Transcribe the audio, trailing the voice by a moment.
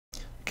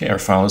Okay, our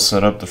file is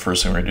set up. The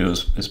first thing we're going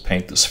to do is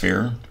paint the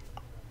sphere.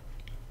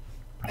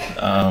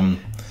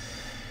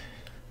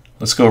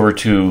 Let's go over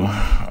to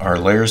our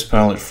layers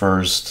palette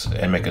first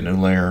and make a new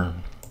layer.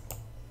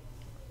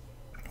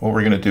 What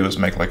we're going to do is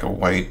make like a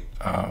white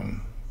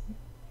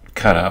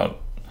cutout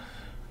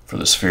for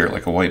the sphere,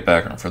 like a white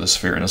background for the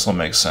sphere, and this will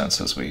make sense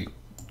as we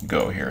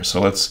go here.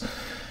 So let's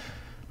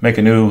make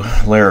a new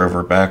layer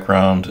over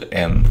background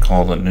and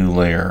call the new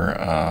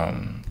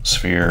layer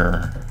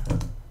sphere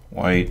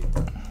white.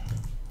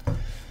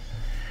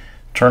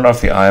 Turn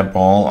off the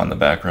eyeball on the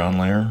background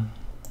layer.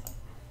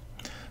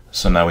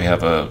 So now we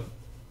have a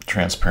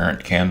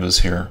transparent canvas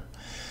here.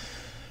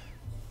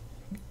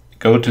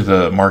 Go to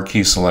the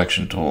Marquee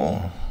selection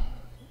tool,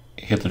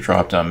 hit the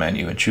drop down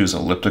menu and choose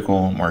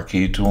Elliptical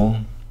Marquee tool.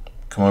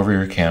 Come over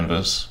your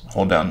canvas,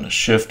 hold down the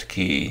Shift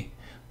key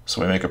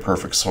so we make a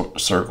perfect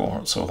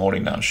circle. So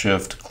holding down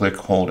Shift, click,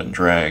 hold, and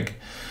drag.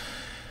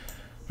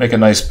 Make a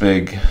nice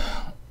big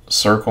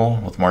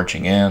circle with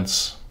marching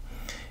ants.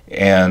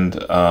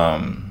 And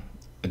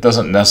it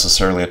doesn't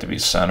necessarily have to be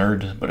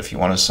centered, but if you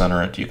want to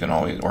center it, you can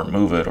always, or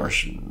move it or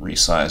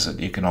resize it,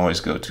 you can always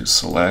go to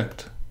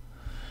Select,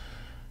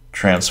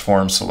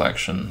 Transform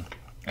Selection,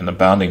 and the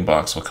bounding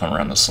box will come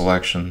around the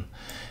selection,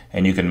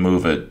 and you can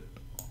move it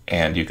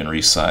and you can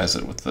resize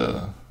it with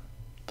the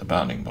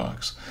bounding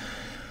box.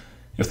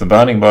 If the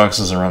bounding box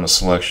is around the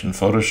selection,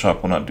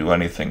 Photoshop will not do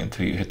anything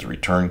until you hit the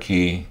return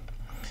key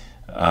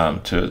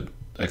to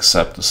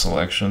accept the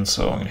selection.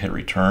 So I'm going to hit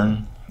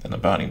return and the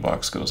bounding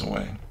box goes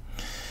away.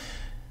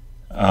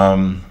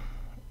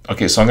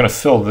 Okay, so I'm going to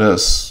fill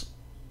this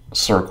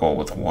circle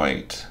with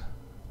white.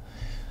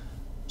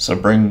 So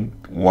bring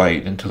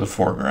white into the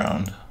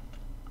foreground.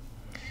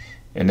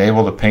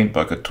 Enable the paint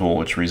bucket tool,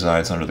 which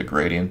resides under the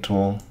gradient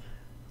tool.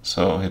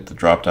 So hit the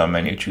drop down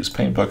menu, choose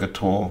paint bucket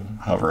tool,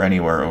 hover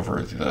anywhere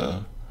over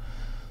the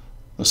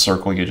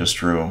circle you just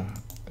drew,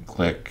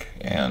 click,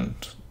 and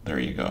there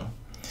you go.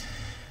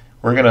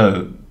 We're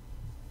going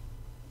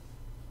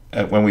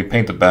to, when we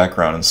paint the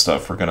background and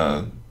stuff, we're going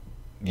to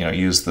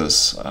use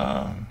this,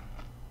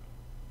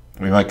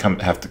 we might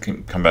have to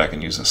come back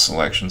and use this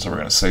selection, so we're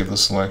going to save the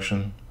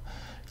selection,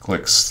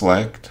 click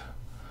Select,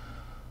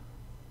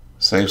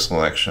 Save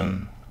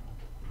Selection,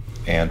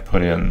 and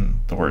put in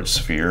the word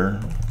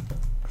sphere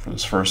for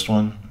this first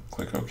one,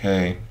 click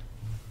OK.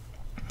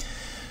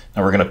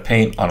 Now we're going to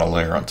paint on a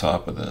layer on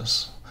top of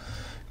this.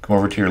 Come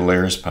over to your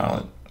layers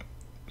palette,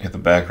 hit the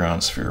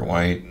background sphere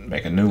white,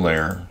 make a new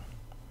layer,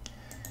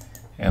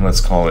 and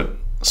let's call it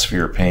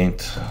sphere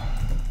paint.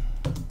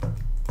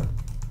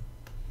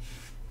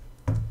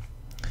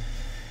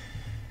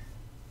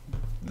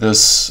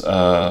 This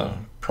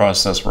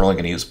process, we're only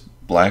going to use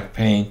black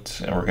paint,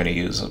 and we're going to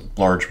use a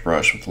large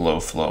brush with low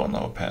flow and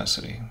low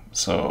opacity.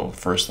 So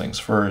first things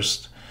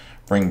first,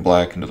 bring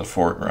black into the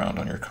foreground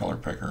on your color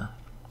picker.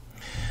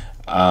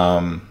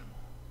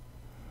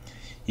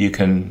 You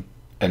can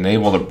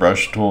enable the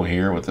brush tool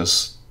here with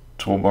this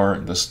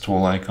toolbar, this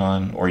tool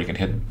icon, or you can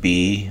hit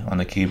B on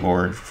the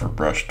keyboard for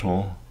brush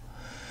tool.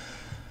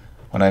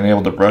 When I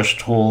enable the brush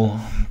tool,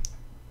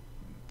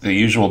 the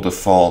usual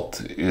default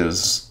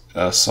is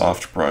a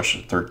soft brush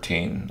at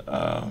 13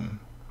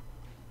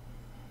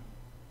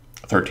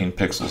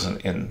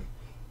 pixels in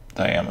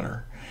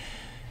diameter.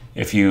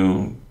 If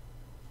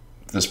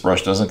this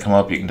brush doesn't come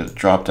up, you can hit the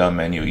drop down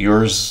menu.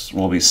 Yours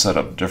will be set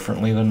up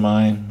differently than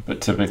mine, but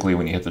typically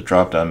when you hit the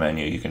drop down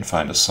menu, you can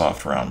find a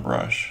soft round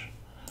brush.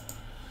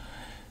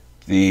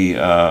 The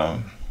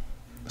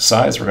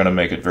size, we're going to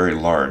make it very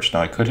large.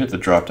 Now I could hit the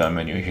drop down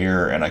menu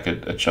here and I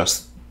could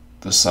adjust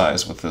the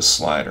size with this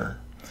slider.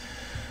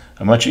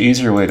 A much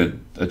easier way to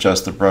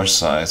adjust the brush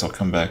size, I'll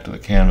come back to the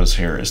canvas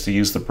here, is to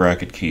use the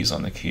bracket keys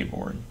on the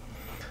keyboard.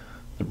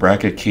 The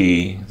bracket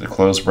key, the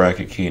closed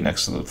bracket key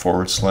next to the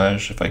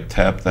 /, if I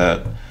tap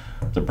that,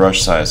 the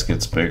brush size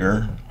gets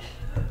bigger.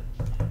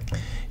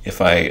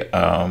 If I,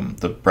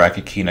 the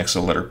bracket key next to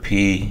the letter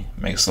P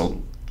makes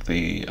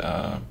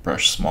the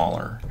brush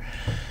smaller.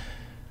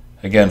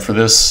 Again, for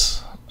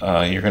this,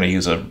 you're going to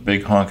use a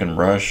big honking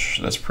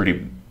brush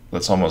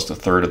that's almost a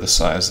third of the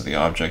size of the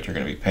object you're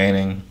going to be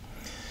painting.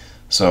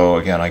 So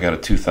again, I got a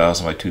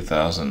 2000 by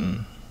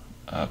 2000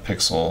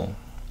 pixel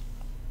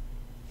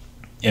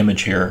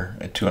image here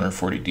at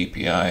 240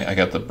 dpi. I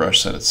got the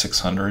brush set at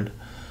 600.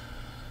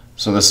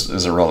 So this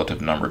is a relative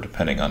number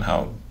depending on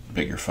how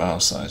big your file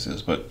size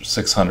is, but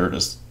 600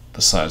 is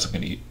the size I'm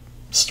going to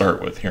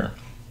start with here.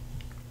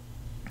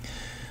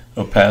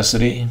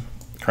 Opacity,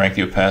 crank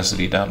the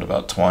opacity down to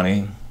about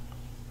 20,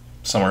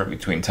 somewhere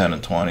between 10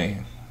 and 20.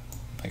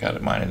 I got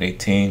it mine at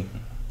 18,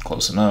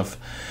 close enough.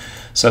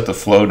 Set the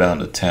flow down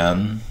to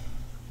 10,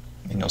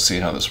 and you'll see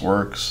how this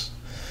works.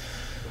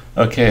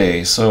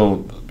 Okay, so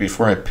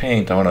before I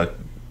paint, I want to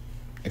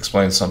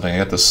explain something. I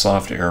got this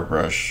soft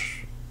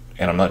airbrush,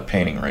 and I'm not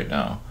painting right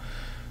now.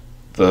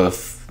 The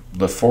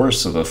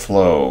force of the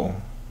flow,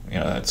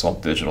 it's all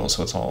digital,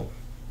 so it's all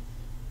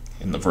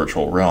in the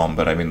virtual realm,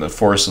 but I mean the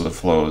force of the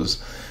flow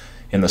is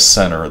in the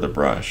center of the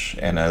brush,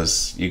 and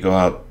as you go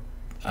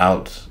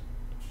out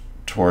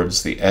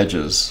towards the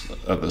edges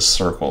of the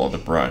circle of the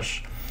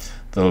brush,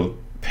 the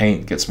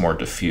paint gets more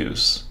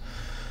diffuse.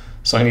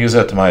 So I'm going to use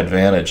that to my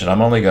advantage, and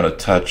I'm only going to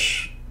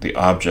touch the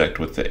object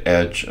with the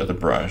edge of the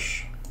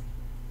brush.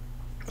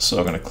 So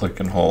I'm going to click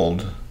and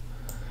hold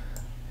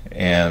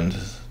and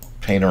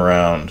paint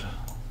around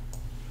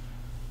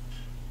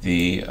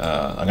the,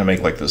 I'm going to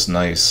make like this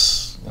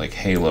nice like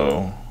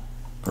halo,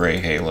 gray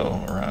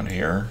halo around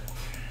here.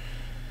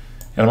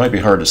 And it might be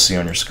hard to see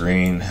on your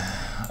screen.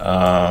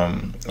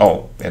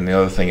 Oh, and the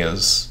other thing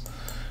is,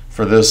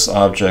 for this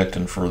object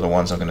and for the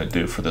ones I'm going to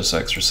do for this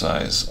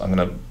exercise, I'm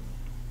going to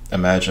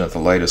imagine that the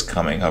light is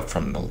coming up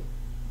from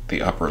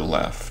the upper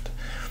left.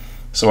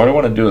 So what I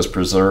want to do is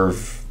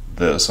preserve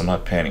this. I'm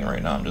not painting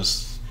right now, I'm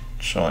just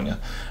showing you.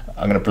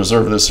 I'm going to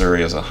preserve this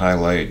area as a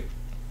highlight.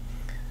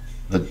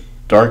 The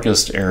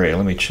darkest area,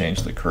 let me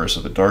change the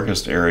cursor, the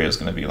darkest area is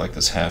going to be like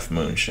this half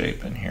moon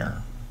shape in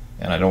here.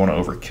 And I don't want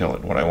to overkill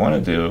it. What I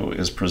want to do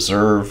is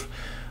preserve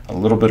a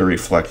little bit of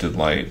reflected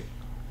light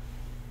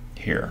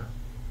here.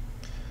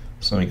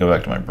 So let me go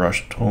back to my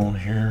brush tool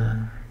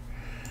here.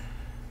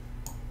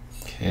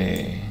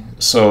 Okay,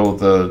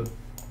 so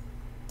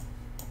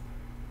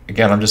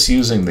again, I'm just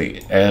using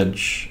the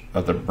edge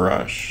of the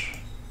brush.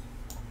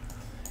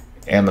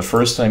 And the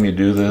first time you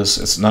do this,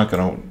 it's not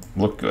going to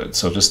look good.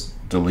 So just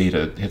delete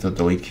it, hit the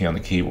delete key on the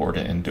keyboard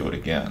and do it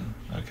again,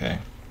 okay?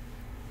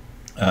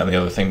 The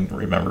other thing,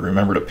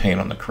 remember to paint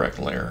on the correct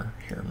layer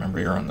here. Remember,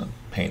 you're on the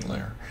paint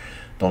layer.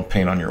 Don't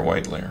paint on your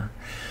white layer.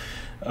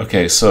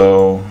 Okay,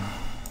 so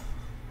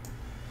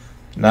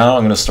now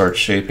I'm going to start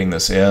shaping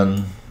this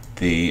in.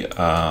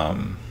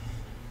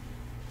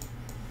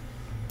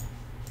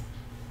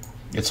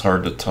 It's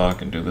hard to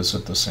talk and do this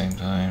at the same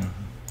time.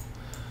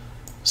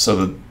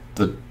 So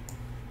the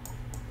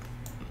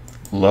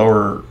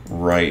lower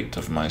right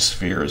of my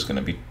sphere is going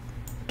to be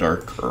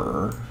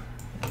darker,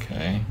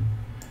 okay?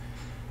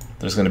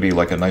 There's going to be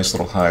like a nice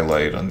little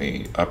highlight on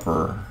the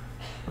upper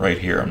right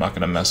here. I'm not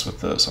going to mess with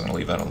this. I'm going to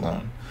leave that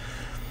alone.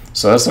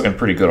 So that's looking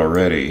pretty good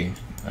already.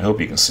 I hope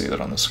you can see that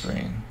on the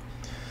screen.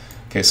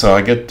 Okay, so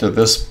I get to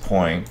this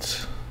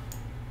point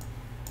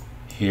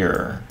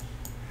here.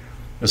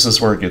 This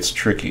is where it gets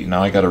tricky.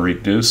 Now I got to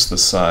reduce the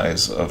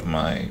size of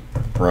my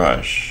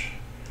brush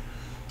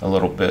a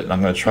little bit. And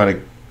I'm going to try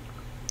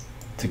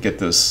to get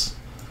this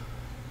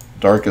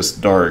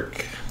darkest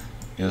dark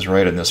is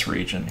right in this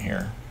region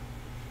here.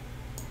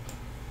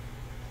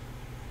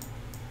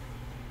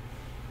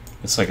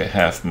 It's like a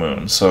half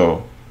moon,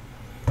 so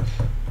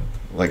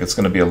like it's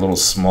going to be a little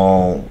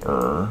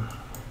smaller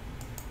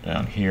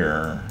down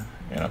here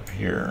and up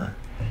here,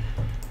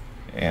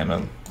 and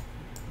kind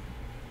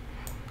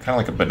of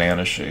like a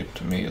banana shape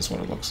to me is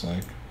what it looks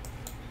like.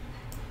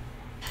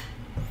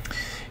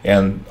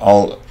 And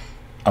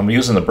I'm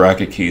using the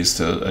bracket keys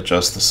to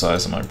adjust the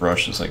size of my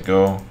brush as I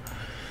go,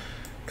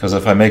 because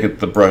if I make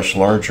the brush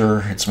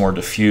larger, it's more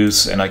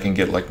diffuse, and I can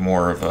get like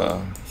more of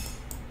a,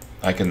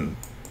 I can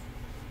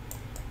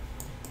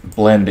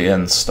blend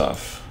in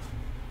stuff.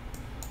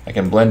 I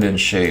can blend in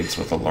shades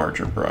with a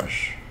larger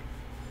brush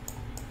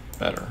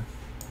better.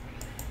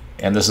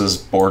 And this is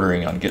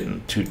bordering on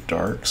getting too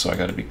dark, so I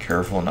got to be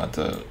careful not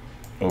to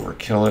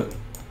overkill it.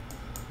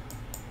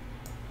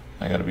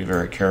 I got to be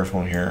very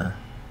careful here.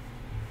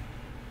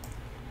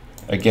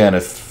 Again,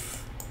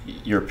 if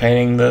you're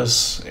painting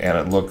this and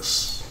it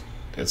looks,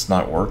 it's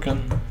not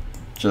working,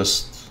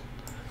 just,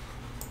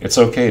 it's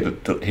okay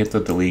to hit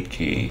the delete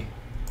key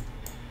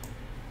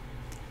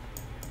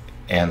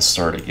and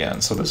start again.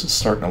 So this is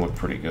starting to look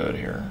pretty good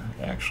here,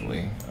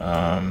 actually.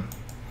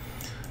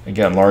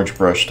 Again, large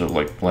brush to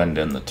like blend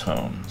in the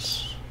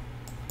tones.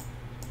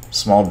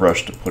 Small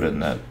brush to put in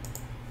that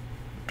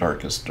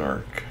darkest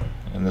dark.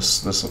 And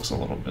this looks a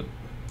little bit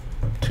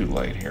too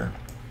light here.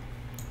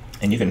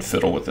 And you can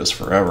fiddle with this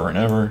forever and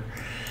ever.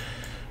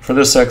 For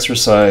this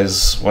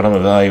exercise, what I'm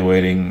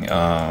evaluating,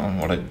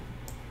 what I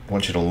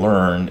want you to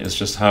learn is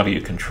just how do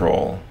you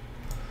control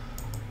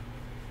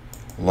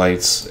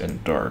lights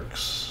and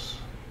darks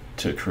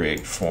to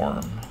create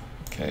form.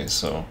 Okay,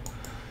 so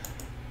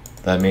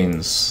that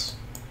means,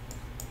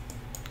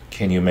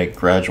 can you make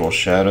gradual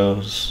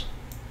shadows,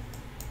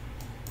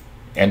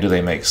 and do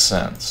they make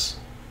sense?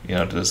 You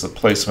know, does the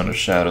placement of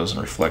shadows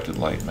and reflected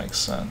light make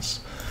sense?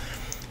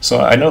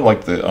 So I know,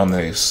 like on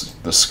the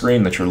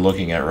screen that you're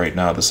looking at right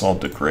now, this all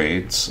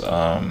degrades,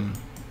 and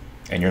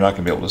you're not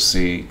going to be able to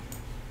see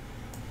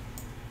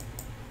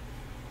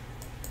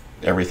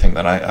everything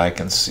that I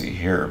can see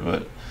here,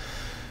 but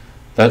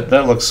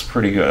that looks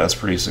pretty good. That's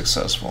pretty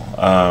successful.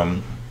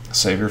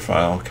 Save your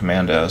file,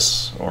 Command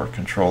S or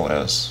Control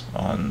S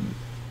on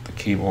the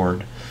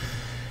keyboard.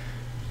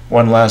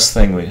 One last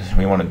thing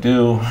we want to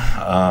do,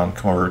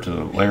 come over to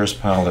the Layers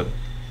palette.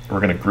 We're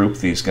going to group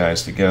these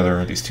guys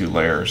together, these two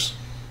layers.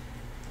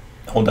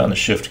 Hold down the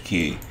Shift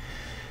key,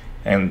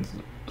 and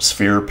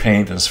Sphere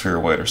Paint and Sphere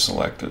White are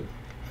selected.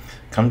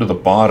 Come to the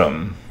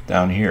bottom,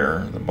 down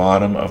here, the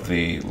bottom of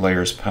the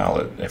Layers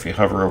palette. If you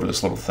hover over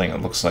this little thing,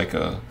 it looks like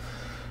a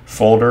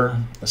folder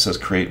that says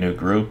Create New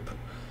Group.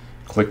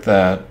 Click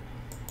that,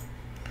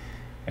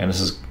 and this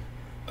is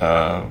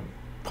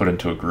put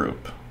into a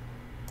group.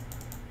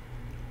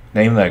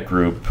 Name that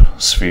group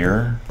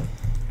sphere.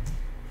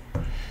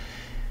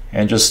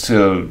 And just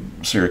so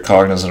you're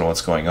cognizant of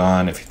what's going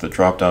on, if the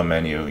drop-down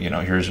menu,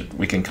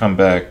 we can come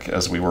back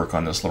as we work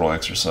on this little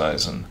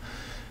exercise, and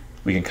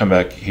we can come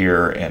back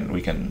here and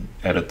we can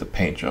edit the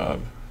paint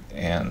job.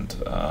 And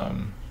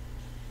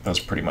that's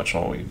pretty much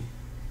all you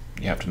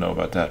have to know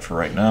about that for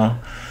right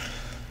now.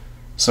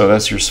 So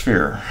that's your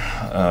sphere.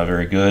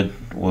 Very good.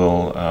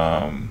 We'll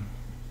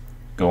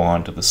go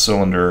on to the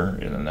cylinder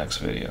in the next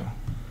video.